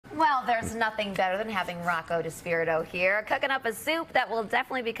Well, there's nothing better than having Rocco DiSpirito here, cooking up a soup that will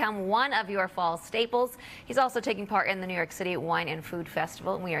definitely become one of your fall staples. He's also taking part in the New York City Wine and Food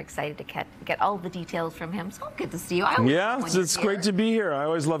Festival, and we are excited to get all the details from him. So good to see you. Yeah, it's great to be here. I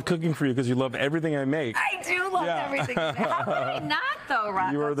always love cooking for you because you love everything I make. I do love everything. How could I not, though,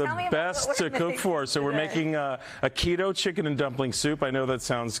 Rocco? You are the best to cook for. So we're making a keto chicken and dumpling soup. I know that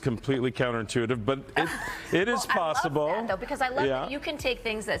sounds completely counterintuitive, but it is possible. I love that, though, because I love that you can take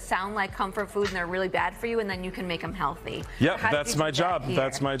things that sound like comfort food and they're really bad for you, and then you can make them healthy. Yeah, that's my job.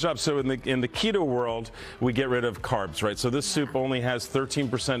 That's my job. So in the keto world, we get rid of carbs, right? So this soup only has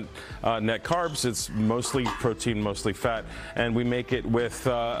 13% net carbs. It's mostly protein, mostly fat, and we make it with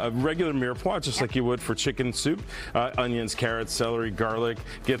a regular mirepoix, just like you would for chicken soup. Onions, carrots, celery, garlic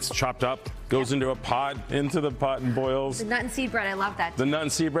gets chopped up, goes into the pot and boils. The nut and seed bread, I love that. The nut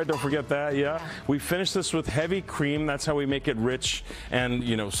and seed bread, don't forget that. Yeah. We finish this with heavy cream. That's how we make it rich and,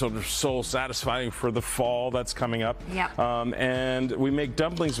 you know, sort of soul satisfying for the fall that's coming up. Yep. And we make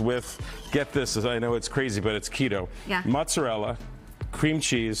dumplings with, get this, I know it's crazy, but it's keto. Yeah. Mozzarella, cream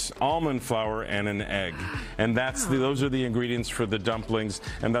cheese, almond flour, and an egg. And those are the ingredients for the dumplings,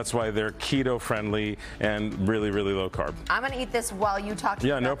 and that's why they're keto friendly and really, really low carb. I'm going to eat this while you talk to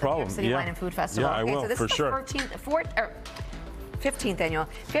me about no problem. the New York City Wine and Food Festival. Yeah, I will, so this for is the sure.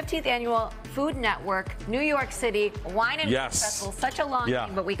 15th annual Food Network, New York City Wine and Food Festival. Such a long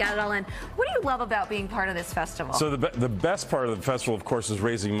name, but we got it all in. What do you love about being part of this festival? So the best part of the festival, of course, is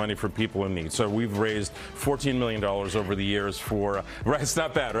raising money for people in need. So we've raised $14 million over the years for, right, it's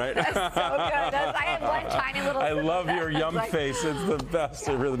not bad, right? That's so good. I have one tiny little I love your yum face. It's the best.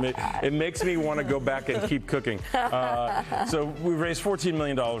 It makes me want to go back and keep cooking. So we've raised $14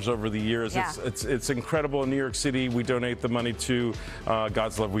 million over the years. Yeah. It's incredible. In New York City, we donate the money to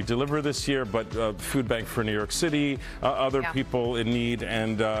God's Love We Deliver this year, but Food Bank for New York City, other people in need,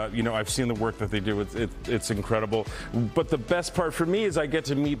 and you know, I've seen the work that they do. It's incredible. But the best part for me is I get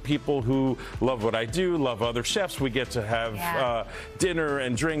to meet people who love what I do, love other chefs. We get to have dinner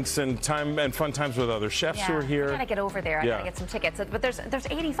and drinks and fun times with other chefs who are here. I gotta get over there. I gotta get some tickets. But there's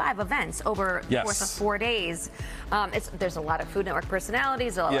 85 events over the course of 4 days. There's a lot of Food Network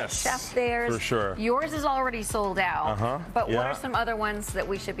personalities, a lot of chefs there. For sure. Yours is already sold out. But what are some other ones that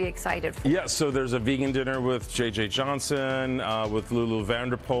we should be excited for? Yeah, so there's a vegan dinner with J.J. Johnson, with Lulu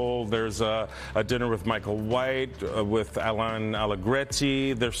Vanderpool. There's a dinner with Michael White, with Alan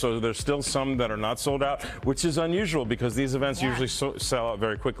Allegretti. There's still some that are not sold out, which is unusual because these events usually sell out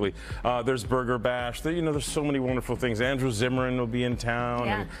very quickly. There's Burger Bash. You know, there's so many wonderful things. Andrew Zimmern will be in town.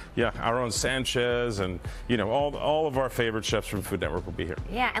 And, our own Sanchez, and you know, all of our favorite chefs from Food Network will be here.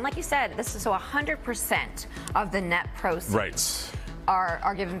 Yeah, and like you said, this is so 100% of the net proceeds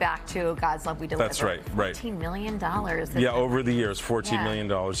are given back to God's Love We Deliver. That's right, $14 million. Yeah, over the years, $14 million.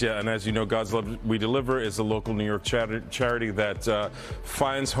 Yeah, and as you know, God's Love We Deliver is a local New York charity that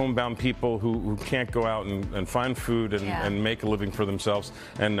finds homebound people who can't go out and find food and make a living for themselves,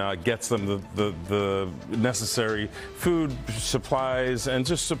 and gets them the necessary food, supplies, and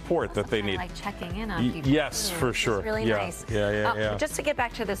just support that they need. Like checking in on people. Yes, for sure. It's really nice. Yeah. Just to get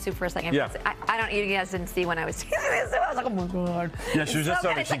back to the soup for a second. I don't. You guys didn't see when I was doing this. I was like, oh my God. Yeah, she was just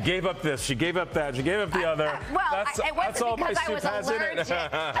telling me she gave up this, she gave up that, she gave up the other. Well, that's all my soup has in it. It's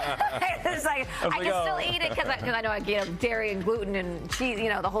like, I can still eat it because I know I get dairy and gluten and cheese, you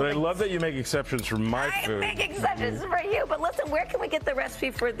know, the whole thing. But I love that you make exceptions for my food. I make exceptions for you, but listen, where can we get the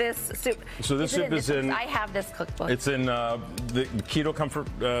recipe for this soup? So this soup is in, I have this cookbook. It's in the Keto Comfort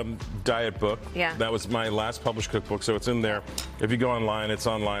Diet book. Yeah. That was my last published cookbook, so it's in there. If you go online, it's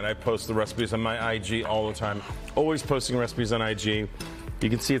online. I post the recipes on my IG all the time. Always posting recipes on IG. You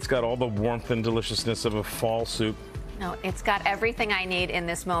can see it's got all the warmth and deliciousness of a fall soup. No, it's got everything I need in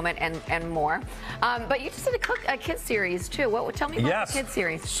this moment and more. But you just did a kids series too. Tell me about the kids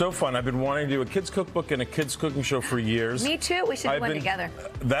series. So fun. I've been wanting to do a kids cookbook and a kids cooking show for years. Me too. We should do one together.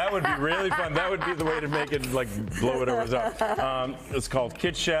 That would be really fun. That would be the way to make it, like, blow it over the top. It's called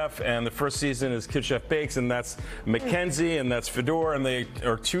Kid Chef, and the first season is Kid Chef Bakes, and that's Mackenzie and that's Fedor, and they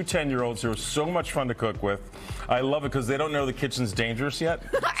are two 10-year-olds who are so much fun to cook with. I love it because they don't know the kitchen's dangerous yet,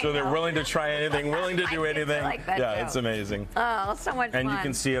 so they're willing to try anything, willing to do anything. It's amazing. Oh, so much fun. And you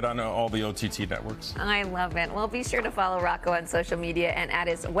can see it on all the OTT networks. I love it. Well, be sure to follow Rocco on social media and at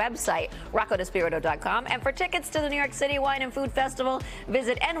his website, roccodispirito.com. And for tickets to the New York City Wine and Food Festival,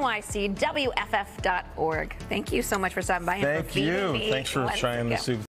 visit nycwff.org. Thank you so much for stopping by. Thank you. Thanks for trying the soup.